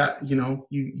 That,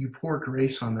 you pour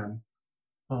grace on them,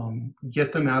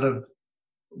 get them out of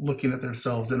looking at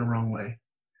themselves in a wrong way.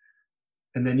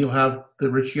 And then you'll have the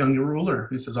rich young ruler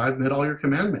who says, I've met all your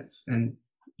commandments. And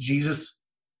Jesus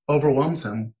overwhelms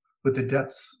him with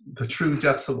the true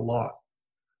depths of the law,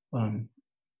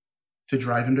 to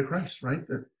drive him to Christ, right?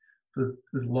 The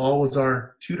law was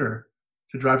our tutor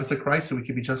to drive us to Christ so we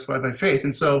could be justified by faith.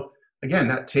 And so, again,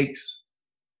 that takes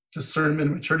discernment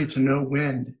and maturity to know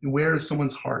where is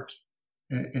someone's heart,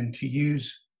 and to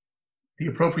use the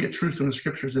appropriate truth from the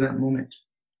scriptures in that moment.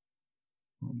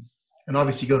 And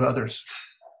obviously go to others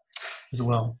as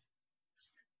well.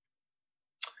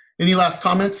 Any last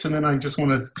comments? And then I just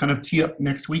want to kind of tee up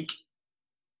next week.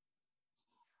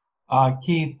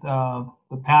 Keith,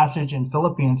 the passage in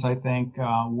Philippians, I think,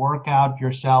 work out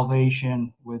your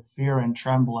salvation with fear and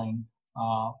trembling,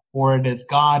 for it is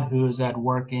God who is at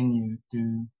work in you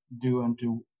to do and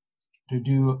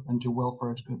to will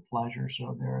for his good pleasure.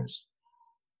 So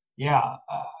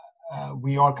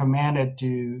we are commanded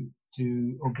to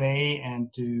obey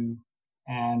and to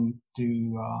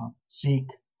seek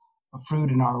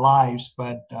fruit in our lives,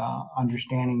 but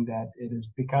understanding that it is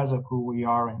because of who we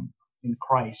are in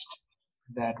Christ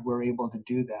that we're able to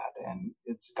do that, and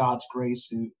it's God's grace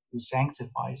who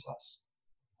sanctifies us,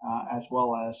 as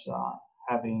well as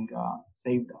having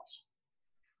saved us.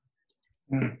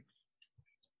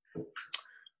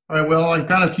 All right, well, I've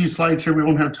got a few slides here. We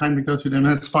won't have time to go through them.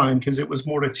 That's fine, because it was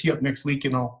more to tee up next week,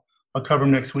 and I'll cover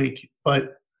them next week.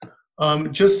 But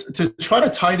just to try to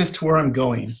tie this to where I'm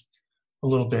going a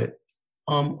little bit,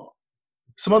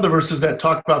 some other verses that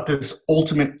talk about this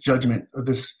ultimate judgment, of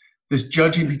this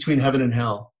judging between heaven and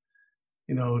hell.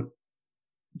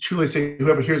 Truly I say,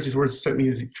 whoever hears these words except me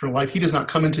is eternal life. He does not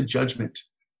come into judgment,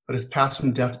 but has passed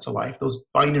from death to life. Those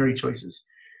binary choices.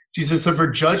 Jesus said, for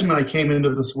judgment I came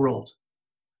into this world.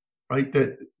 Right?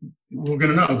 That we're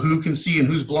going to know who can see and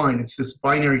who's blind. It's this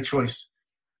binary choice.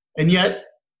 And yet,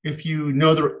 if you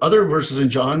know the other verses in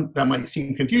John, that might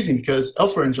seem confusing, because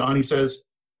elsewhere in John, he says,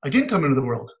 I didn't come into the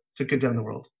world to condemn the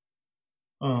world.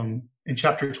 In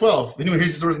chapter 12, anyone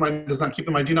hears these words, mine does not keep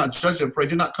them, I do not judge them, for I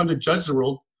did not come to judge the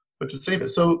world, but to save it.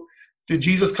 So did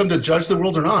Jesus come to judge the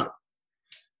world or not?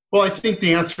 Well, I think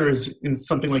the answer is in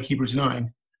something like Hebrews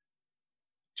 9.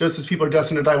 Just as people are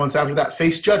destined to die once after that,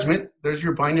 face judgment, there's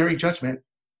your binary judgment.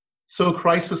 So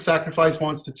Christ was sacrificed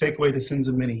once to take away the sins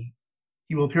of many.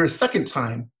 He will appear a second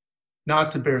time,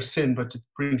 not to bear sin, but to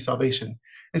bring salvation.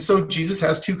 And so Jesus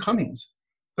has two comings.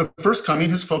 The first coming,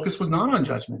 his focus was not on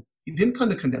judgment. He didn't come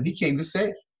to condemn. He came to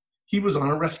save. He was on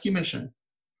a rescue mission.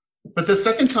 But the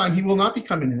second time, he will not be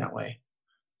coming in that way.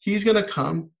 He's going to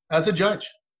come as a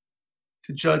judge,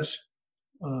 to judge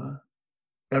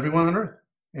everyone on earth.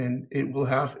 And it will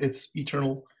have its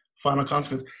eternal final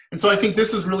consequence. And so I think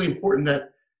this is really important, that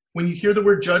when you hear the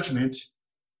word judgment,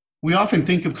 we often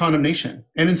think of condemnation.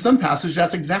 And in some passages,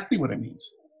 that's exactly what it means.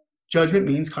 Judgment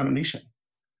means condemnation.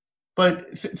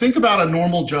 But think about a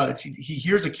normal judge. He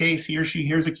hears a case, he or she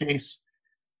hears a case.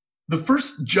 The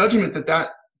first judgment that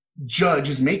judge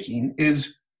is making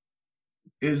is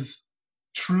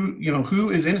true, who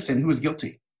is innocent, who is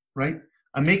guilty, right?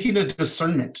 I'm making a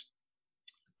discernment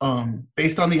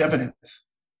based on the evidence.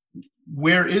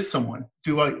 Where is someone?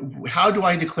 How do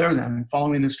I declare them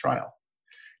following this trial?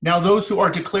 Now, those who are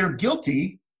declared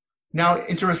guilty now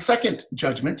enter a second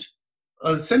judgment,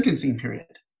 a sentencing period.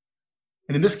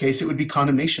 And in this case, it would be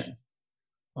condemnation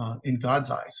in God's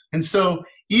eyes. And so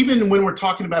even when we're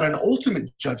talking about an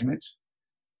ultimate judgment,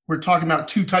 we're talking about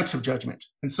two types of judgment.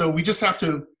 And so we just have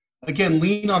to, again,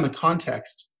 lean on the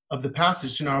context of the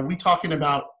passage. Are we talking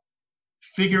about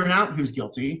figuring out who's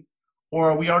guilty, or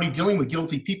are we already dealing with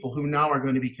guilty people who now are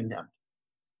going to be condemned?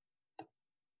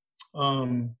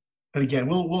 And again,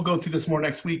 we'll go through this more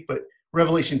next week, but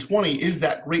Revelation 20 is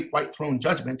that great white throne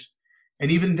judgment. And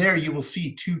even there, you will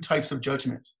see two types of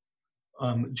judgment.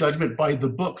 Judgment by the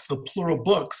books, the plural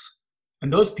books,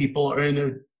 and those people are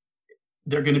in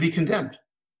they're going to be condemned.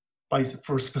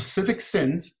 For specific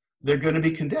sins, they're going to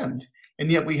be condemned.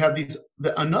 And yet we have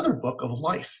another book of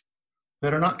life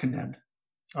that are not condemned,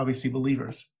 obviously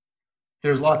believers.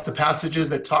 There's lots of passages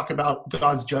that talk about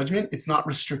God's judgment. It's not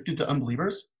restricted to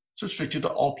unbelievers. It's restricted to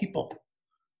all people.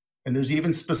 And there's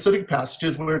even specific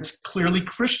passages where it's clearly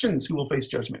Christians who will face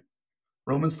judgment.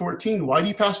 Romans 14, why do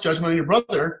you pass judgment on your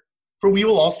brother? For we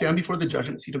will all stand before the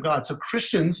judgment seat of God. So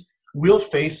Christians will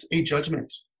face a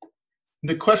judgment.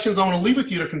 The questions I want to leave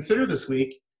with you to consider this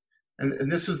week,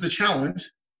 and this is the challenge.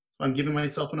 I'm giving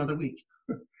myself another week.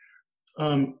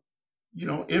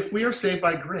 If we are saved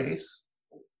by grace,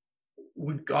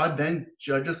 would God then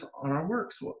judge us on our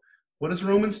works? What does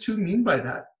Romans 2 mean by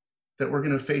that? That we're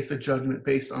going to face a judgment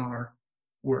based on our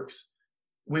works.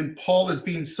 When Paul is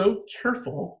being so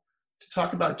careful to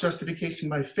talk about justification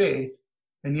by faith,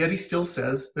 and yet he still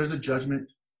says there's a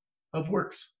judgment of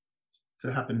works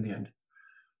to happen in the end.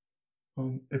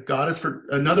 If God is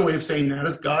another way of saying that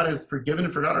is God has forgiven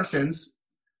and forgot our sins,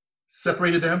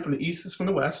 separated them from the east as from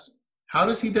the west, how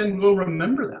does he then go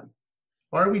remember them?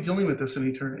 Why are we dealing with this in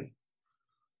eternity?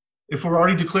 If we're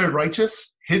already declared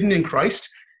righteous, hidden in Christ,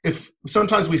 if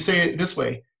sometimes we say it this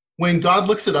way, when God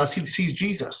looks at us, he sees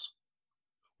Jesus.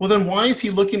 Well, then why is he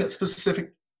looking at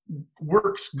specific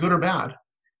works, good or bad,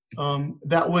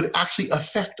 that would actually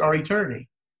affect our eternity?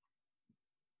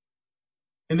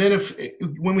 And then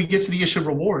when we get to the issue of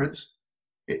rewards,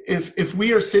 if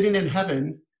we are sitting in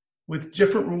heaven with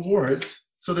different rewards,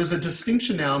 so there's a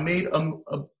distinction now made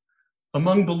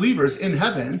among believers in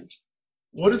heaven,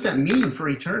 what does that mean for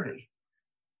eternity?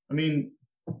 I mean,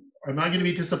 am I going to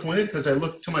be disappointed because I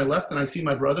look to my left and I see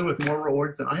my brother with more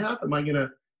rewards than I have? Am I going to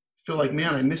feel like,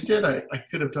 man, I missed it, I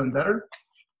could have done better?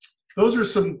 Those are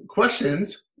some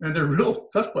questions, and they're real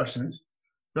tough questions,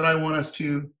 that I want us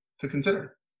to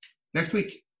consider next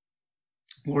week,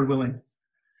 Lord willing.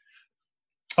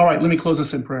 All right, let me close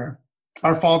this in prayer.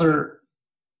 Our Father,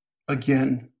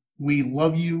 again, we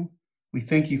love you. We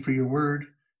thank you for your word.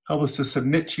 Help us to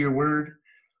submit to your word.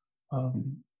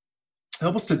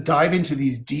 Help us to dive into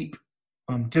these deep,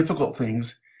 difficult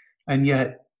things, and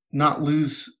yet not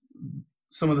lose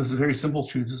some of those very simple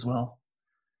truths as well.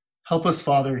 Help us,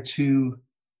 Father, to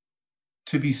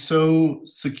be so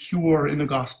secure in the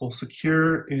gospel,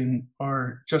 secure in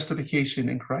our justification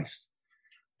in Christ,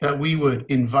 that we would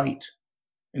invite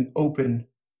an open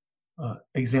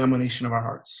examination of our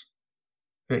hearts.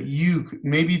 That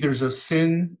maybe there's a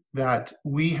sin that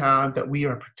we have, that we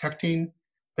are protecting,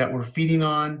 that we're feeding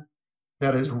on,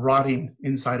 that is rotting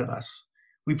inside of us.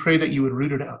 We pray that you would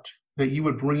root it out, that you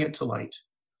would bring it to light,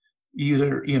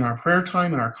 either in our prayer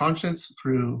time, in our conscience,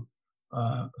 through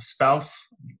a spouse,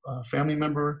 a family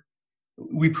member.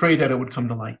 We pray that it would come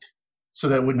to light so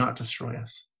that it would not destroy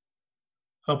us.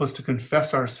 Help us to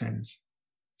confess our sins.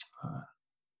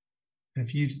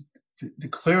 If you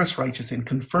declare us righteous and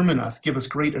confirm in us, give us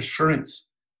great assurance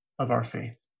of our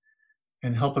faith.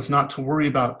 And help us not to worry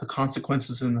about the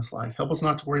consequences in this life. Help us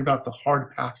not to worry about the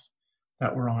hard path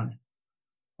that we're on.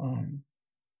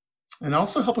 And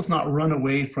also help us not run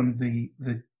away from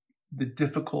the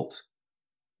difficult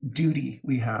duty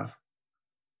we have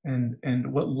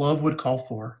and what love would call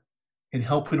for in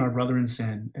helping our brother in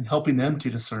sin and helping them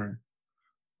to discern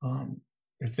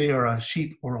if they are a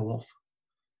sheep or a wolf.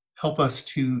 Help us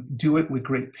to do it with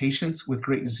great patience, with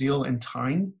great zeal and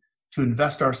time, to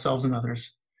invest ourselves in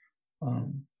others.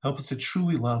 Help us to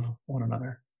truly love one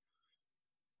another.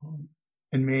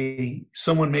 And may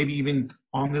someone, maybe even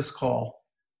on this call,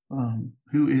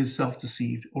 who is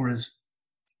self-deceived or is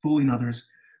fooling others,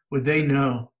 would they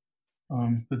know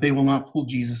that they will not fool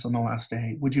Jesus on the last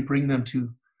day? Would you bring them to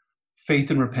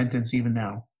faith and repentance even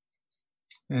now?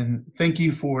 And thank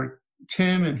you for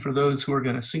Tim and for those who are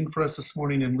going to sing for us this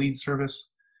morning and lead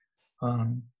service.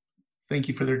 Thank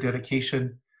you for their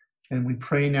dedication. And we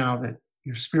pray now that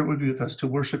your Spirit would be with us to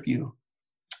worship you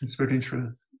in spirit and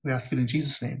truth. We ask it in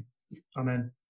Jesus' name. Amen.